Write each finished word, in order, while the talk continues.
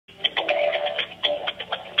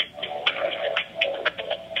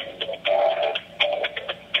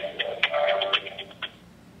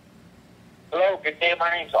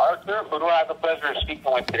Arthur. Who do I have the pleasure of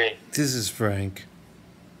speaking with today? This is Frank.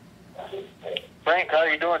 Frank, how are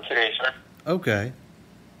you doing today, sir? Okay.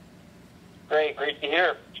 Great to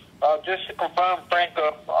hear. Just to confirm, Frank,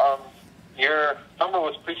 your number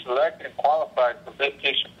was pre-selected and qualified for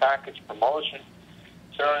vacation package promotion.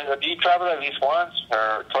 So, do you travel at least once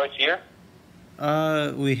or twice a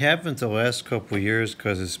year? We haven't the last couple of years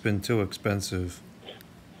because it's been too expensive.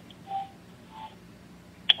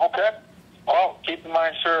 Okay. Well, keep in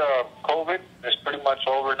mind, sir, COVID is pretty much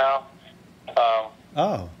over now.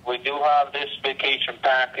 Oh. We do have this vacation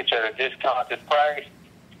package at a discounted price,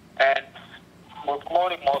 and we're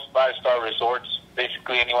promoting most five-star resorts,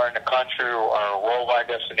 basically anywhere in the country or worldwide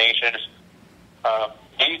destinations.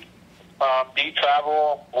 Do you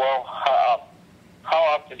travel? Well, how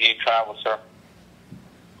often do you travel, sir?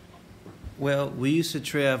 Well, we used to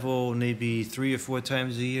travel maybe 3 or 4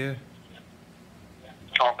 times a year.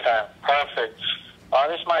 Okay, perfect.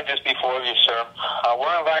 This might just be for you, sir.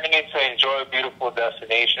 We're inviting you to enjoy beautiful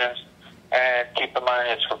destinations, and keep in mind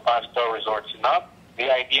it's for five-star resorts and up.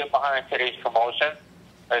 The idea behind today's promotion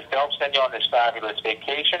is to help send you on this fabulous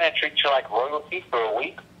vacation and treat you like royalty for a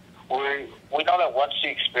week. We know that once you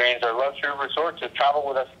experience our luxury resorts, you'll travel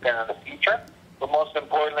with us again in the future. But most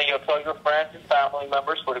importantly, you'll tell your friends and family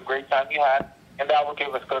members what a great time you had, and that will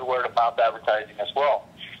give us good word of mouth advertising as well.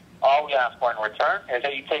 All we ask for in return is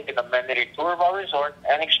that you take an amenity tour of our resort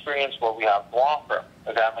and experience what we have to offer.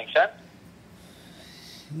 Does that make sense?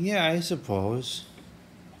 Yeah, I suppose.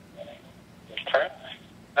 Okay.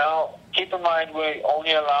 Now, keep in mind we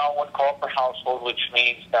only allow one call per household, which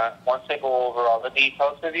means that once they go over all the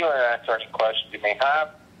details with you and answer any questions you may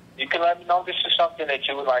have, you can let me know this is something that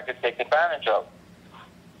you would like to take advantage of.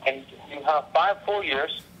 And you have 5 full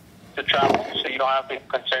years to travel, so you don't have to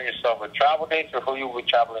concern yourself with travel dates or who you'll be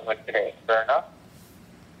traveling with today. Fair enough?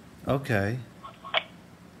 Okay.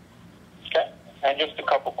 Okay. And just a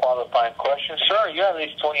couple qualifying questions. Sir, you're at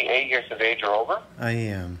least 28 years of age or over. I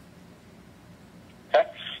am. Okay.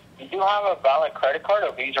 You do have a valid credit card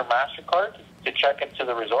or Visa or MasterCard to check into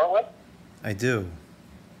the resort with? I do.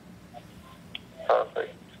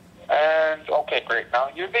 Perfect. And, okay, great.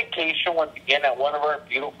 Now, your vacation would begin at one of our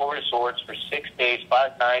beautiful resorts for 6 days,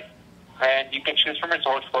 5 nights, and you can choose from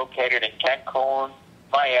resorts located in Cancun,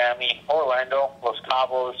 Miami, Orlando, Los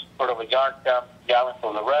Cabos, Puerto Vallarta, Gallen,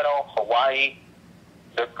 Loretto, Hawaii,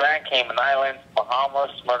 the Grand Cayman Islands,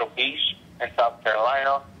 Bahamas, Myrtle Beach, and South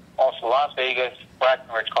Carolina, also Las Vegas,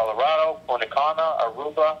 Breckenridge, Colorado, Punta Cana,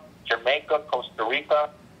 Aruba, Jamaica, Costa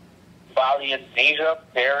Rica, Bali, Indonesia,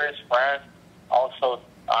 Paris, France, also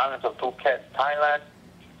islands of Phuket, Thailand.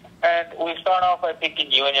 And we start off by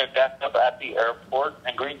picking you and your guest up at the airport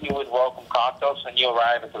and greet you with welcome cocktails when you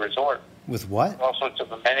arrive at the resort. With what? All sorts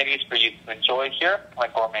of amenities for you to enjoy here,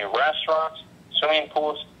 like gourmet restaurants, swimming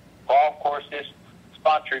pools, golf courses,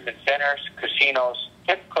 spa treatment centers, casinos,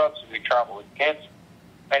 tip clubs if you travel with kids,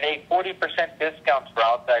 and a 40% discount for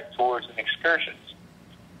outside tours and excursions.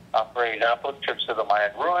 For example, trips to the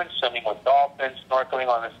Mayan ruins, swimming with dolphins, snorkeling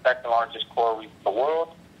on the second largest coral reef in the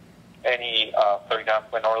world. For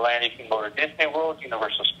example, in Orlando, you can go to Disney World,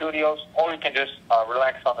 Universal Studios, or you can just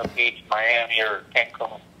relax on the beach in Miami or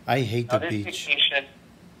Cancun. I hate the This beach. vacation,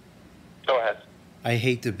 go ahead. I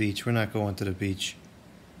hate the beach. We're not going to the beach.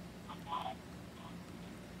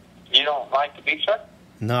 You don't like the beach, sir?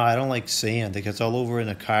 No, I don't like sand. It gets all over in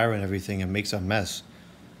the car and everything and makes a mess.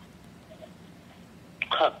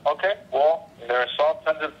 Okay, well, there are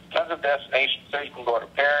tons of destinations. So you can go to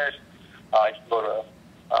Paris, you can go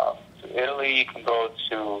to Italy, you can go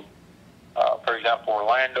to, for example,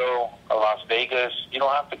 Orlando, or Las Vegas. You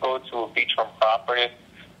don't have to go to a beachfront property.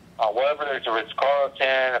 Wherever there's a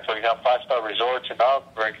Ritz-Carlton, for example, 5-star resorts and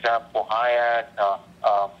up, for example, Hyatt,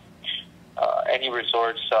 any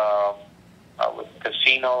resorts with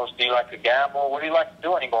casinos. Do you like to gamble? What do you like to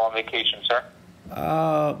do when you go on vacation, sir?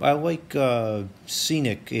 I like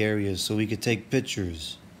scenic areas so we could take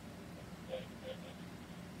pictures.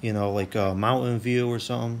 You know, like a mountain view or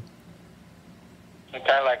something. Kind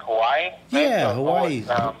of like Hawaii? Yeah, Hawaii.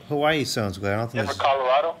 Hawaii sounds good. I don't think Ever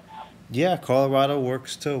Colorado? Yeah, Colorado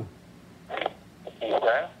works too.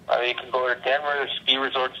 Okay. You can go to Denver, ski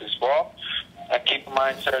resorts as well. And keep in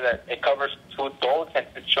mind, sir, that it covers 2 adults and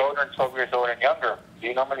 2 children, 12 years old and younger. Do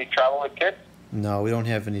you normally travel with kids? No, we don't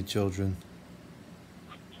have any children.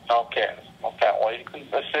 Okay. Well, you can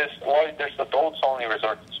assist. Well, there's adults-only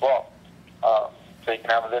resorts as well. So you can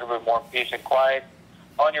have a little bit more peace and quiet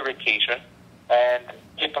on your vacation. And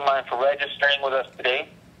keep in mind, for registering with us today,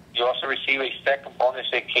 you also receive a second bonus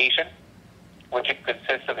vacation, which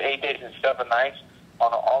consists of 8 days and 7 nights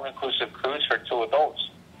on an all-inclusive cruise for 2 adults.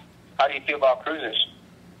 How do you feel about cruises?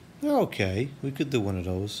 Okay, we could do one of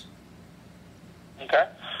those. Okay.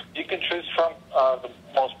 You can choose from the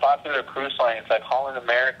most popular cruise lines like Holland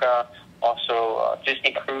America, also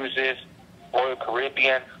Disney Cruises, Royal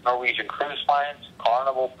Caribbean, Norwegian Cruise Lines,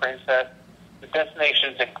 Carnival, Princess. The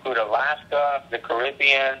destinations include Alaska, the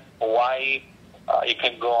Caribbean, Hawaii. You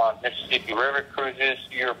can go on Mississippi River cruises,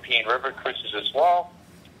 European river cruises as well.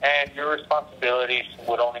 And your responsibilities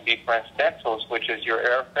would only be for incidentals, which is your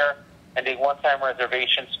airfare and a one-time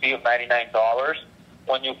reservation fee of $99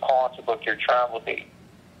 when you call to book your travel date.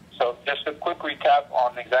 So just a quick recap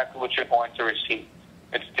on exactly what you're going to receive.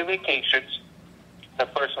 It's 2 vacations. The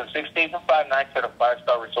first one, 6 days and 5 nights at a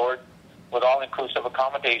 5-star resort with all-inclusive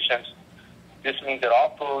accommodations. This means that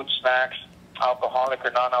all food, snacks, alcoholic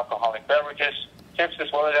or non-alcoholic beverages, tips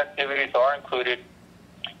as well as activities are included,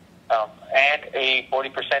 and a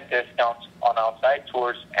 40% discount on outside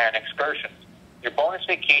tours and excursions. Your bonus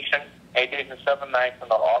vacation, 8 days and 7 nights on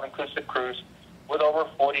the all-inclusive cruise with over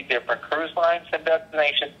 40 different cruise lines and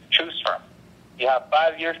destinations to choose from. You have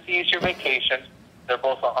 5 years to use your vacations. They're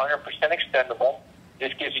both 100% extendable.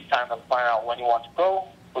 This gives you time to plan out when you want to go,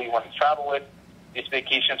 who you want to travel with. These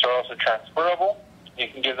vacations are also transferable. You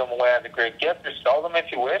can give them away as a great gift or sell them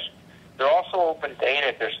if you wish. They're also open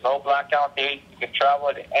dated. There's no blackout date. You can travel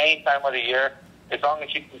at any time of the year as long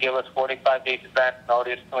as you can give us 45 days advance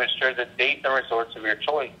notice to ensure the dates and resorts of your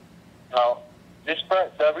choice. Now,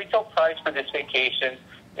 the retail price for this vacation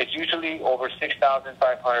is usually over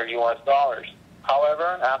 $6,500 US.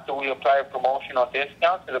 However, after we apply a promotional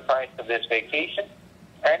discount to the price of this vacation,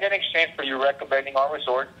 and in exchange for you recommending our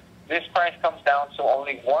resort, this price comes down to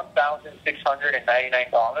only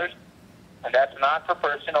 $1,699, and that's not per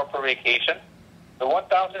person or per vacation. The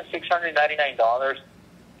 $1,699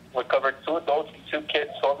 would cover 2 adults and 2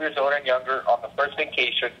 kids, 12 years old and younger, on the first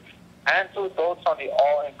vacation, and 2 adults on the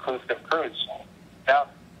all-inclusive cruise. Now,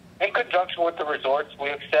 in conjunction with the resorts, we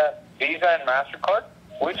accept Visa and MasterCard.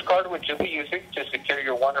 Which card would you be using to secure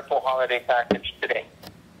your wonderful holiday package today?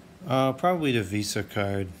 Probably the Visa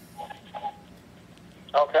card.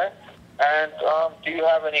 Okay. And do you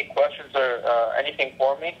have any questions or anything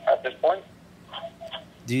for me at this point?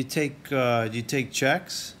 Do you take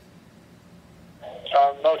checks?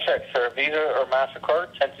 No checks, sir. Visa or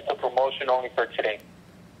MasterCard, tentative promotion only for today.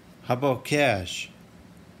 How about cash?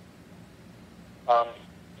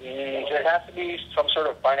 There has to be some sort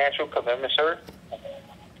of financial commitment, sir.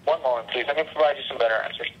 One moment, please. Let me provide you some better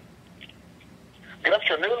answers. Good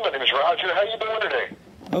afternoon. My name is Roger. How you doing today?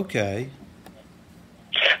 Okay.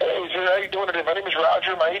 Hey, sir, how you doing today? My name is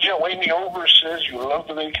Roger. My agent waiting me over says you love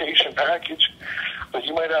the vacation package, but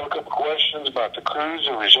you might have a couple questions about the cruise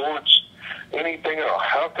or resorts, anything else.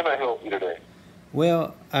 How can I help you today?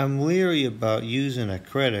 Well, I'm leery about using a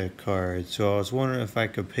credit card, so I was wondering if I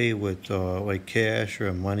could pay with like cash or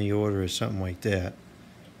a money order or something like that.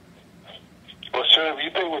 Well, sir, if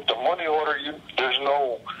you pay with the money order, there's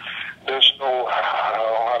no,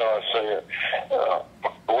 how do I say it?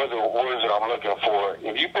 What is it I'm looking for?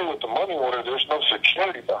 If you pay with the money order, there's no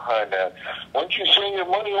security behind that. Once you send your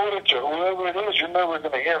money order to whoever it is, you're never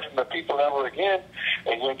going to hear from the people ever again,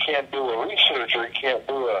 and you can't do a research or you can't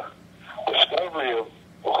do a discovery of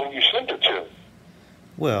who you sent it to.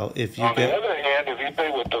 Well, if you On the other hand, if you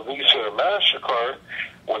pay with the Visa or MasterCard,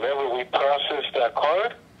 whenever we process that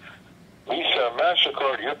card, Visa and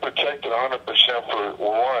MasterCard, you're protected 100% for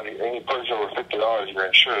one. Any purchase over $50, you're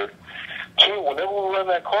insured. 2, whenever we run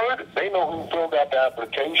that card, they know who filled out the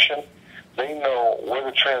application. They know where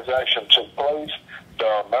the transaction took place,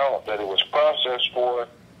 the amount that it was processed for,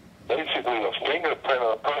 basically a fingerprint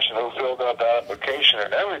of the person who filled out the application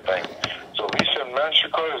and everything. So Visa and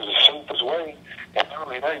MasterCard is the safest way. And not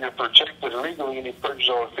only that, you're protected legally any purchase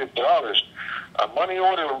over $50. A money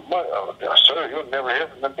order, sir, you'll never hear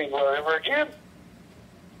from them people ever again.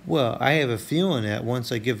 Well, I have a feeling that once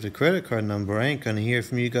I give the credit card number, I ain't going to hear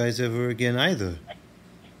from you guys ever again either.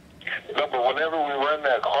 No, but whenever we run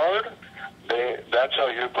that card, that's how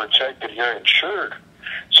you're protected. You're insured.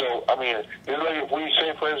 So, I mean, it's like if we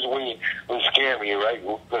say, for instance, we scam you, right?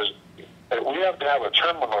 Because we have to have a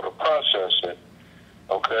terminal to process it,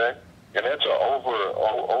 okay? And that's over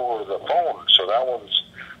the phone. So that one's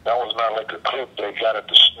not like a clip they got at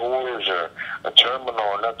the stores or a terminal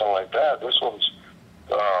or nothing like that. This one's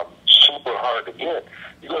super hard to get.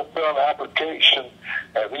 You go fill out an application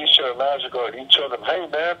at Visa or MasterCard, you tell them, hey,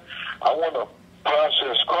 man, I want to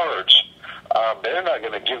process cards. They're not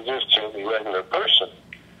going to give this to any regular person.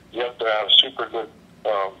 You have to have super good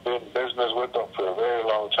business with them for a very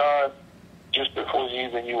long time just before you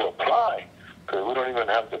apply, because we don't even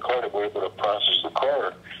have the card. We're able to process the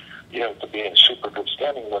card. you have to be in super good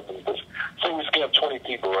standing with them. Because say we scam 20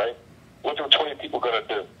 people, right? What are 20 people gonna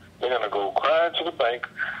do? They're gonna go crying to the bank.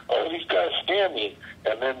 Oh, these guys scam me,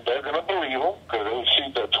 and then they're gonna believe them because they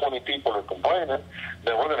see that 20 people are complaining.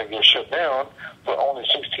 Then we're gonna get shut down for only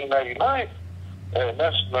 $16.99, and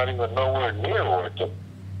that's not even nowhere near worth it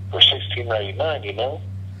for $16.99. You know,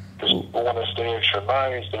 because people want to stay extra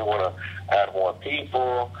nice. They want to add more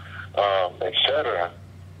people, etc.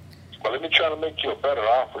 But let me try to make you a better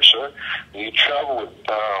offer, sir. Do you travel with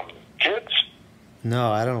kids?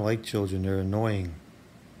 No, I don't like children. They're annoying.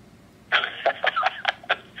 I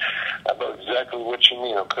know exactly what you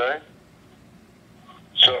mean, okay?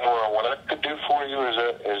 So what I could do for you is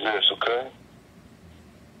this, okay?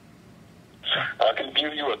 I can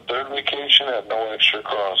give you a third vacation at no extra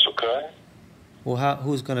cost, okay? Well,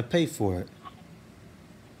 who's going to pay for it?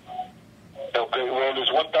 Okay, well, there's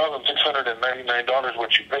 $1,699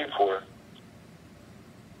 what you paid for.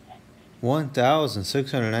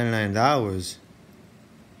 $1,699.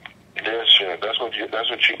 Yes, sir. That's what you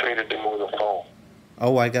paid to do over the phone.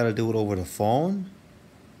 Oh, I got to do it over the phone?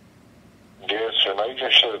 Yes, sir. Now you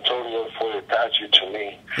just should have told you before they attached you to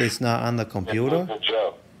me. It's not on the computer? Good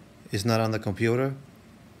job. It's not on the computer?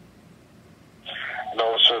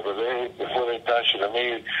 No, sir. But before they attached you to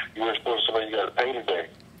me, you were supposed to know you got to pay today.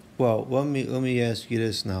 Well, let me ask you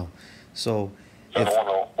this now. So, I don't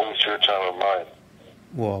want to waste your time or mine.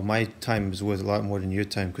 Well, my time is worth a lot more than your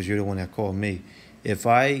time because you're the one that called me. If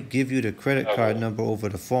I give you the credit card number over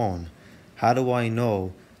the phone, how do I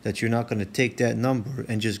know that you're not going to take that number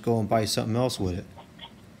and just go and buy something else with it?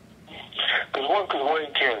 Because one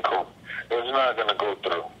can't go. It's not going to go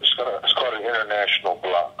through. It's called an international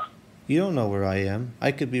block. You don't know where I am.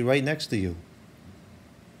 I could be right next to you.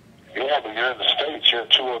 Yeah, but you're in the States. You're in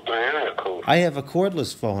 203 area code. I have a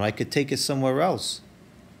cordless phone. I could take it somewhere else.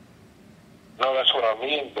 No, that's what I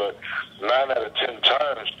mean, but 9 out of 10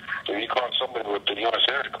 times, if you call somebody with the U.S.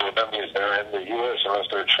 area code, that means they're in the U.S. unless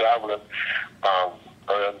they're traveling or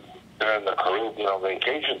they're in the Caribbean on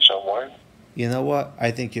vacation somewhere. You know what?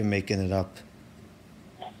 I think you're making it up.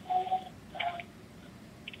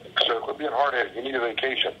 Sir, quit being hard-headed. You need a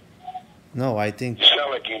vacation. No, I think... You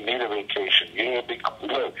sound like you need a vacation. You need to be...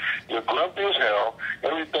 Look, you're grumpy as hell.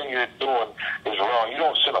 Everything you're doing is wrong. You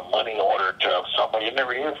don't send a money order to somebody. You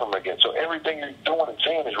never hear from them again. So everything you're doing and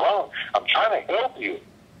saying is wrong. I'm trying to help you.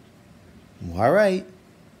 All right.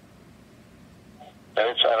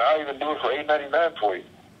 And I'll even do it for $8.99 for you.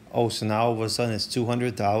 Oh, so now all of a sudden it's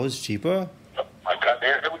 $200 cheaper?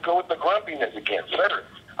 Here we go with the grumpiness again. Sir,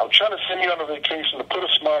 I'm trying to send you on a vacation to put a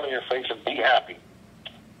smile on your face and be happy.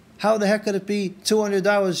 How the heck could it be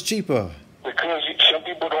 $200 cheaper? Because some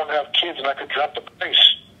people don't have kids and I could drop the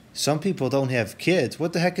price. Some people don't have kids.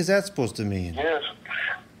 What the heck is that supposed to mean? Yes.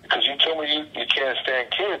 Because you told me you can't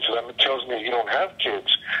stand kids, so that tells me you don't have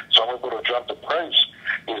kids. So I'm able to drop the price.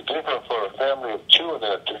 It's different for a family of 2 and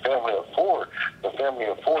a family of 4. The family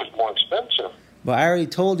of 4 is more expensive. But I already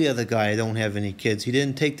told the other guy I don't have any kids. He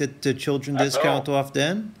didn't take the children discount off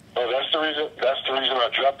then? No, that's the reason I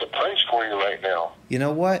dropped the price for you right now. You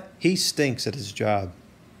know what? He stinks at his job.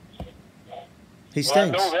 He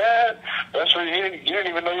stinks. Well, I know that. That's why you didn't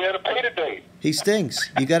even know you had to pay today. He stinks.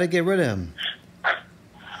 You got to get rid of him.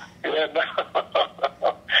 Yeah, no.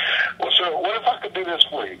 Well, sir, what if I could do this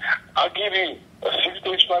for you? I'll give you a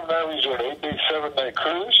 6-day 5-night resort, 8-day 7-night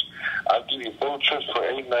cruise. I'll give you both trips for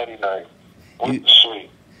 $8.99. Sweet.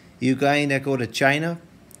 You guys that go to China?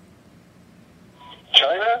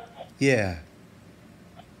 China? Yeah.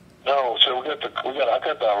 No, so I got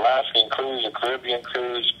the Alaskan cruise, the Caribbean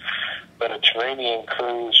cruise, Mediterranean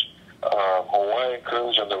cruise, Hawaiian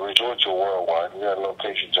cruise, and the resorts are worldwide. We got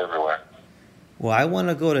locations everywhere. Well, I want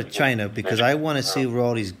to go to China because I want to see where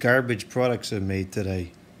all these garbage products are made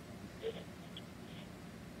today.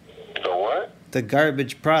 The what? The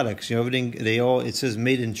garbage products. You know, everything, it says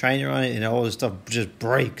made in China on it, and all this stuff just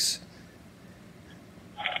breaks.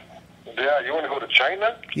 Yeah, you want to go to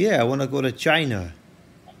China? Yeah, I want to go to China.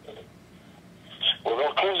 Well, the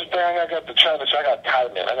closest thing I got to China, so I got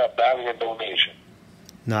Thailand. I got Bali, Indonesia.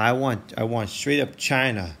 No, I want straight up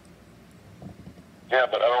China. Yeah,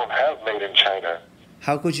 but I don't have made in China.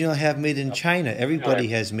 How could you not have made in China? Everybody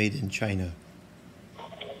has made in China.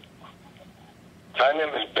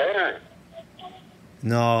 Thailand is better.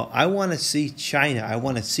 No, I want to see China. I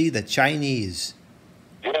want to see the Chinese.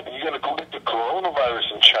 Yeah, but you're going to go get the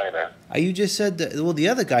coronavirus in China. You just said that. Well, the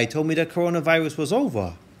other guy told me that coronavirus was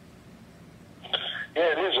over. Yeah,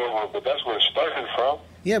 it is over, but that's where it started from.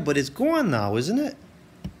 Yeah, but it's gone now, isn't it?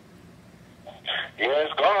 Yeah,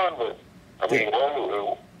 it's gone, but I mean, why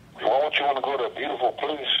don't you want to go to a beautiful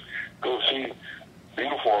place, go see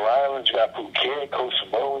beautiful islands. You got Phuket, Koh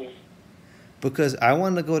Samui. Because I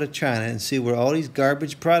want to go to China and see where all these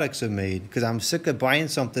garbage products are made. Because I'm sick of buying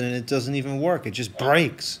something and it doesn't even work. It just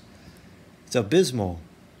breaks. It's abysmal.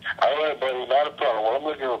 All right, buddy, not a problem. Well, I'm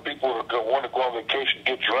looking for people who want to go on vacation,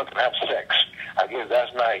 get drunk, and have sex. I guess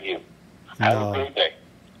that's not you. Have a great day.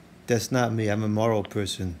 That's not me. I'm a moral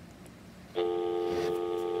person.